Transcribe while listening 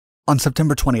On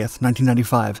September 20th,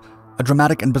 1995, a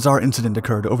dramatic and bizarre incident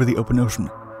occurred over the open ocean.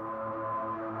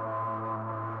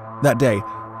 That day,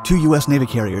 2 U.S. Navy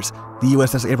carriers, the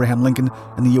USS Abraham Lincoln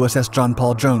and the USS John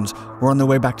Paul Jones, were on their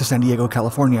way back to San Diego,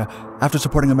 California, after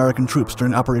supporting American troops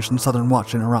during Operation Southern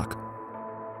Watch in Iraq.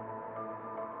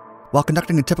 While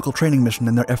conducting a typical training mission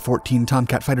in their F-14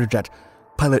 Tomcat fighter jet,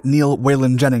 pilot Neil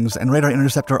Waylon Jennings and radar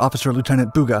interceptor officer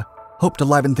Lieutenant Buga hoped to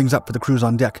liven things up for the crews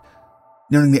on deck.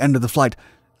 Nearing the end of the flight,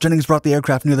 Jennings brought the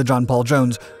aircraft near the John Paul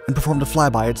Jones and performed a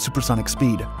flyby at supersonic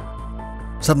speed.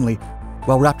 Suddenly,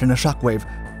 while wrapped in a shockwave,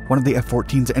 one of the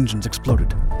F-14's engines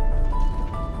exploded.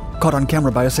 Caught on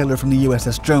camera by a sailor from the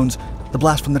USS Jones, the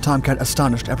blast from the Tomcat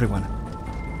astonished everyone.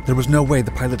 There was no way the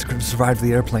pilots could have survived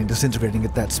the airplane disintegrating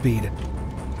at that speed.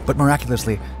 But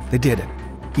miraculously, they did,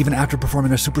 even after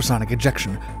performing a supersonic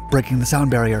ejection, breaking the sound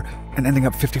barrier and ending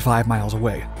up 55 miles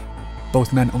away.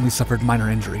 Both men only suffered minor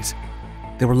injuries.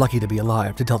 They were lucky to be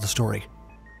alive to tell the story.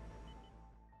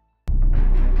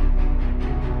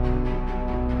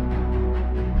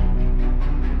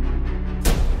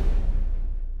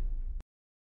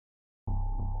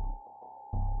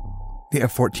 The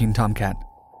F-14 Tomcat.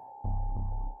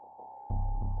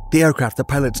 The aircraft that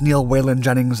pilots Neil Waylon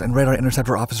Jennings and radar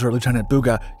interceptor officer Lieutenant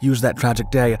Buga used that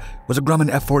tragic day was a Grumman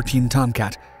F-14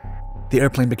 Tomcat. The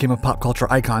airplane became a pop culture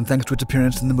icon thanks to its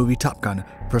appearance in the movie Top Gun,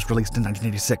 first released in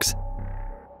 1986.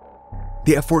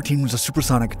 The F-14 was a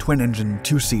supersonic, twin-engine,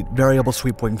 two-seat, variable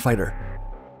sweep-wing fighter.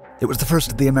 It was the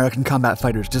first of the American combat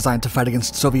fighters designed to fight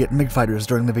against Soviet MiG fighters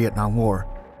during the Vietnam War.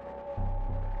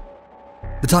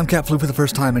 The Tomcat flew for the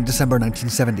first time in December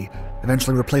 1970,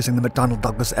 eventually replacing the McDonnell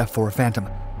Douglas F-4 Phantom.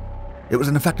 It was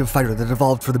an effective fighter that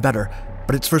evolved for the better,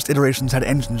 but its first iterations had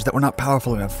engines that were not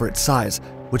powerful enough for its size,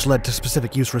 which led to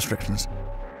specific use restrictions.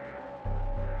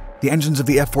 The engines of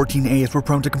the F-14As were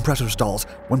prone to compressor stalls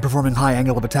when performing high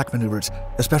angle of attack maneuvers,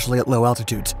 especially at low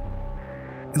altitudes.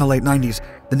 In the late 90s,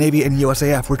 the Navy and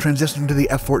USAF were transitioning to the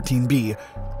F-14B,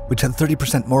 which had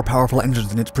 30% more powerful engines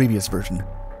than its previous version.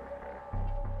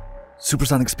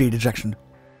 Supersonic speed ejection.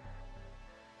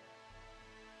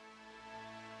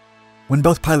 When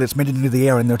both pilots made it into the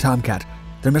air in their Tomcat,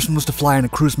 their mission was to fly in a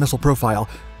cruise missile profile,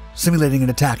 simulating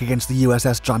an attack against the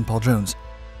USS John Paul Jones.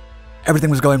 Everything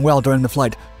was going well during the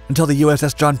flight, until the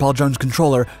USS John Paul Jones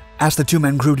controller asked the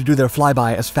two-man crew to do their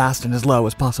flyby as fast and as low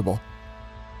as possible.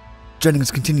 Jennings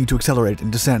continued to accelerate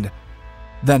and descend.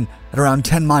 Then, at around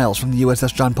 10 miles from the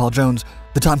USS John Paul Jones,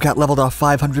 the Tomcat leveled off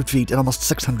 500 feet at almost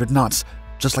 600 knots,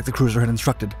 just like the cruiser had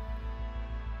instructed.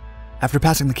 After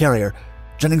passing the carrier,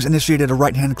 Jennings initiated a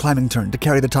right-hand climbing turn to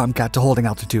carry the Tomcat to holding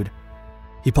altitude.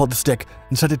 He pulled the stick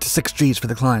and set it to 6 Gs for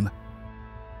the climb.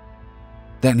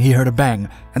 Then he heard a bang,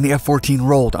 and the F-14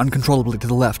 rolled uncontrollably to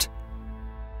the left.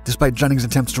 Despite Jennings'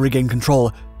 attempts to regain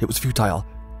control, it was futile.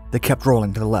 They kept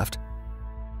rolling to the left.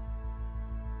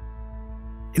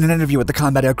 In an interview with the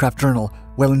Combat Aircraft Journal,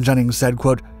 Waylon Jennings said,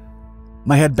 quote,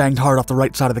 "My head banged hard off the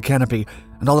right side of the canopy,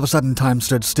 and all of a sudden time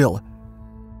stood still.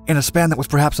 In a span that was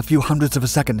perhaps a few hundredths of a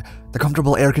second, the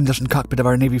comfortable air-conditioned cockpit of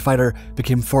our Navy fighter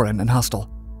became foreign and hostile."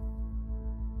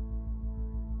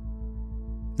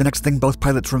 The next thing both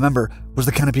pilots remember was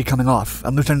the canopy coming off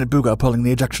and Lieutenant Buga pulling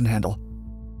the ejection handle.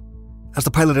 As the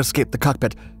pilot escaped the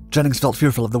cockpit, Jennings felt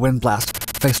fearful of the wind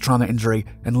blast, face trauma injury,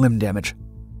 and limb damage.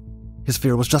 His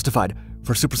fear was justified,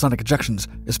 for supersonic ejections,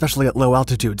 especially at low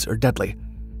altitudes, are deadly.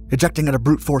 Ejecting at a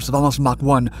brute force of almost Mach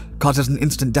 1 causes an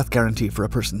instant death guarantee for a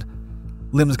person.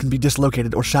 Limbs can be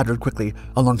dislocated or shattered quickly,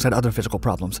 alongside other physical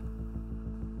problems.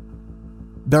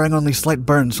 Bearing only slight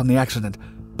burns from the accident,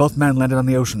 both men landed on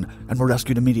the ocean and were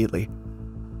rescued immediately.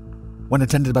 When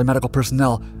attended by medical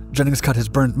personnel, Jennings cut his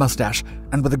burned mustache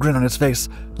and, with a grin on his face,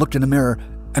 looked in a mirror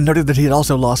and noted that he had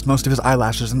also lost most of his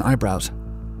eyelashes and eyebrows.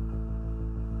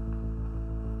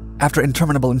 After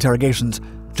interminable interrogations,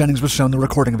 Jennings was shown the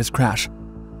recording of his crash.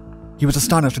 He was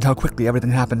astonished at how quickly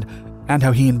everything happened and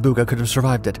how he and Buga could have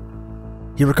survived it.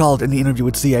 He recalled in the interview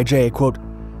with CAJ, quote,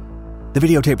 "The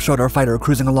videotape showed our fighter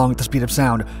cruising along at the speed of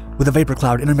sound, with a vapor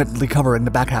cloud intermittently covering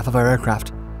the back half of our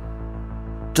aircraft.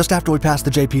 Just after we passed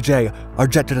the JPJ, our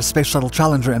jet did a Space Shuttle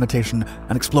Challenger imitation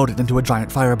and exploded into a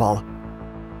giant fireball.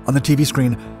 On the TV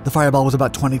screen, the fireball was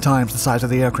about 20 times the size of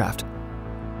the aircraft."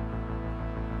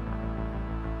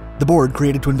 The board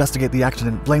created to investigate the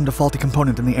accident blamed a faulty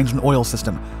component in the engine oil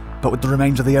system, but with the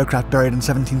remains of the aircraft buried in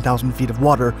 17,000 feet of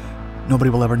water,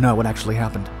 nobody will ever know what actually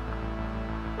happened.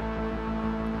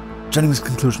 Jennings'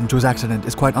 conclusion to his accident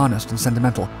is quite honest and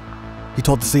sentimental. He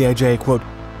told the CAJ, quote,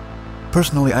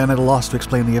 "Personally, I am at a loss to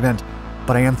explain the event,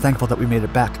 but I am thankful that we made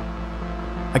it back.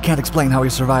 I can't explain how he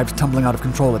survived tumbling out of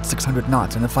control at 600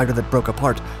 knots in a fighter that broke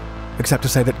apart, except to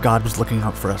say that God was looking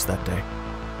out for us that day."